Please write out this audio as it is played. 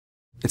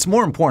It's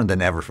more important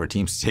than ever for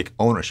teams to take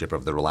ownership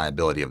of the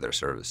reliability of their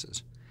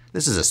services.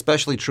 This is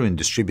especially true in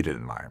distributed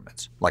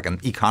environments, like an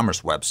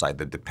e-commerce website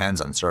that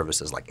depends on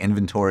services like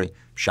inventory,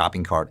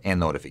 shopping cart, and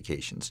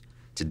notifications.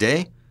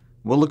 Today,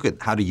 we'll look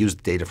at how to use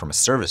data from a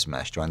service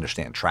mesh to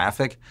understand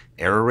traffic,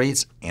 error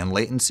rates, and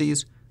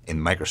latencies in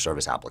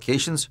microservice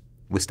applications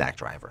with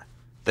Stackdriver.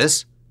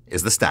 This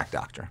is the Stack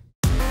Doctor.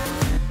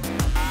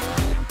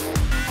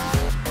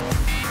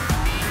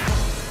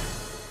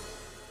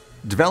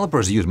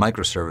 Developers use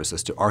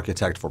microservices to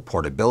architect for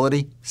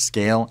portability,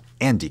 scale,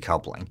 and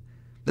decoupling.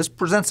 This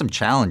presents some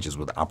challenges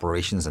with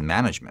operations and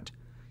management.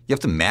 You have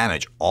to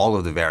manage all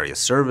of the various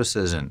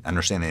services and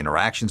understand the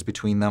interactions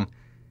between them.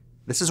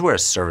 This is where a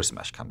service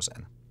mesh comes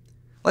in.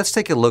 Let's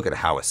take a look at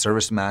how a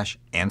service mesh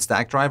and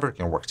Stackdriver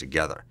can work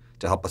together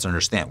to help us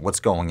understand what's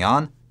going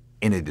on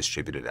in a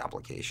distributed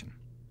application.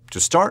 To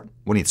start,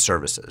 we need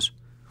services.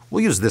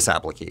 We'll use this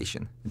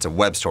application. It's a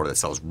web store that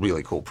sells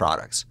really cool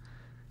products.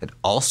 It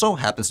also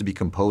happens to be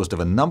composed of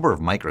a number of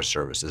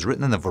microservices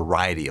written in a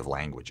variety of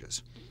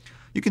languages.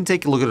 You can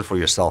take a look at it for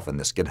yourself in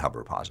this GitHub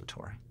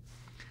repository.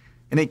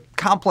 In a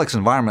complex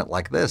environment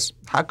like this,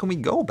 how can we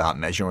go about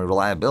measuring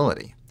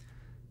reliability?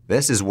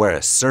 This is where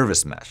a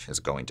service mesh is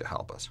going to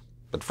help us.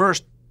 But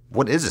first,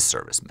 what is a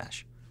service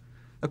mesh?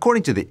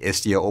 According to the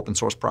Istio open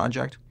source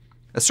project,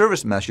 a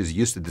service mesh is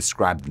used to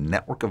describe the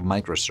network of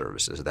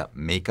microservices that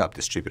make up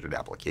distributed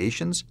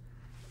applications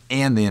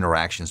and the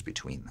interactions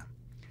between them.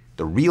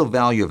 The real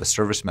value of a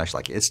service mesh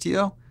like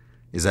Istio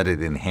is that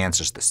it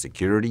enhances the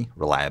security,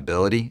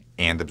 reliability,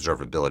 and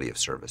observability of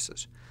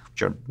services,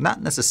 which are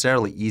not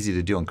necessarily easy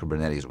to do in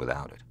Kubernetes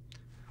without it.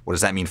 What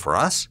does that mean for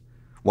us?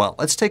 Well,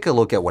 let's take a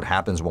look at what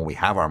happens when we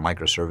have our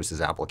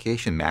microservices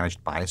application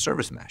managed by a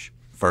service mesh.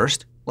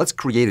 First, let's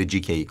create a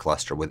GKE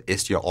cluster with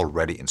Istio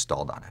already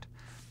installed on it.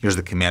 Here's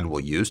the command we'll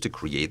use to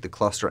create the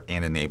cluster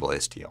and enable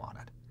Istio on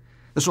it.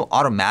 This will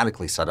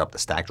automatically set up the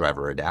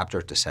Stackdriver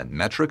adapter to send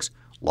metrics,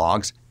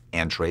 logs,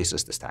 and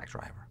traces to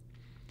Stackdriver.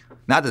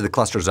 Now that the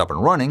cluster is up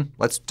and running,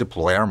 let's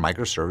deploy our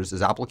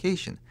microservices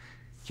application.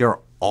 Here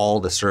are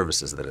all the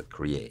services that it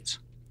creates.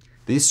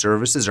 These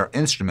services are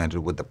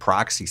instrumented with the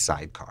proxy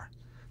sidecar.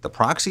 The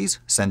proxies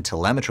send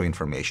telemetry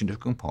information to a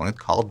component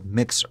called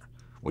Mixer,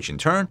 which in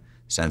turn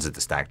sends it to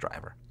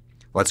Stackdriver.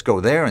 Let's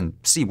go there and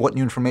see what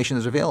new information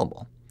is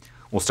available.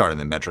 We'll start in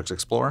the Metrics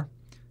Explorer.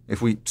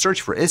 If we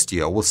search for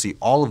Istio, we'll see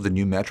all of the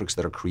new metrics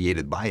that are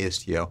created by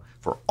Istio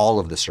for all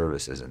of the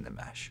services in the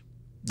mesh.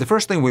 The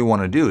first thing we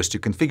want to do is to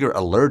configure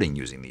alerting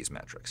using these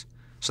metrics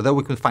so that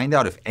we can find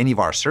out if any of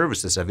our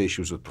services have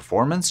issues with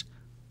performance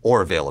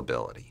or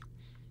availability.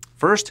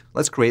 First,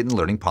 let's create an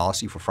alerting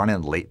policy for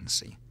front-end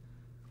latency.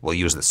 We'll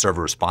use the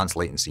server response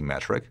latency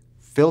metric,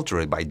 filter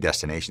it by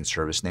destination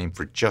service name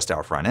for just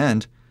our front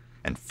end,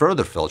 and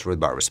further filter it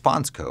by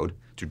response code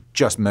to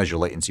just measure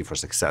latency for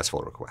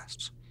successful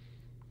requests.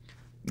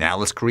 Now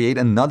let's create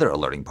another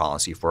alerting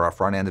policy for our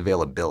front-end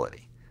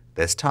availability.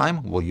 This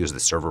time, we'll use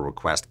the server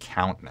request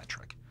count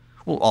metric.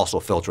 We'll also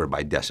filter it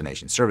by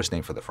destination service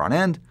name for the front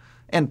end,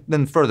 and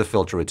then further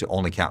filter it to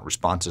only count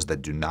responses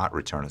that do not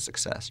return a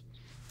success.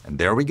 And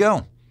there we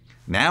go.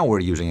 Now we're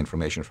using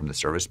information from the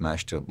service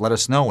mesh to let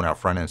us know when our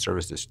front-end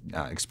service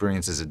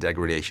experiences a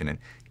degradation in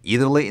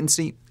either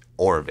latency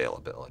or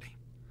availability.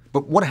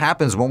 But what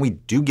happens when we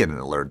do get an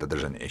alert that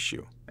there's an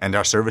issue and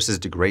our service is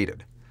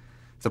degraded?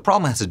 If the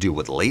problem has to do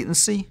with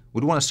latency,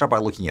 we'd want to start by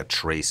looking at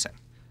tracing.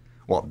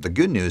 Well, the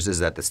good news is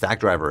that the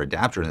Stackdriver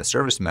adapter in the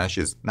service mesh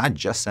is not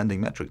just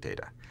sending metric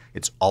data.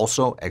 It's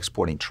also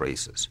exporting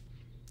traces.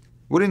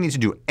 We don't need to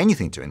do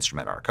anything to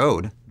instrument our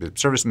code. The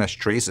service mesh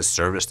traces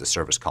service the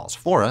service calls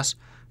for us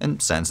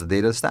and sends the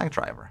data to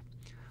Stackdriver.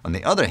 On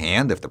the other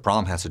hand, if the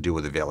problem has to do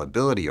with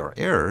availability or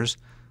errors,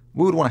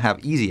 we would want to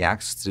have easy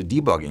access to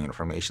debugging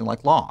information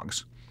like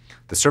logs.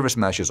 The service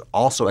mesh is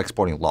also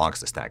exporting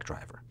logs to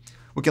Stackdriver.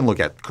 We can look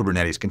at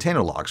Kubernetes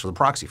container logs for the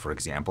proxy, for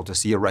example, to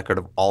see a record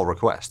of all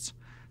requests.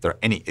 If there are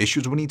any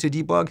issues we need to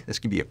debug, this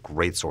can be a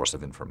great source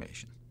of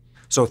information.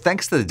 So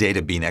thanks to the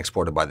data being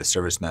exported by the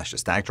service mesh to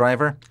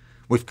Stackdriver,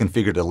 we've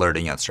configured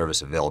alerting on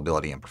service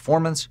availability and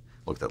performance,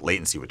 looked at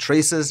latency with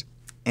traces,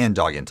 and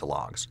dug into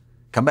logs.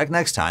 Come back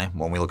next time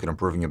when we look at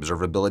improving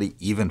observability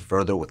even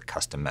further with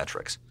custom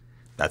metrics.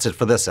 That's it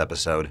for this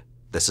episode.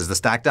 This is the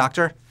Stack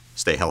Doctor.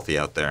 Stay healthy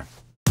out there.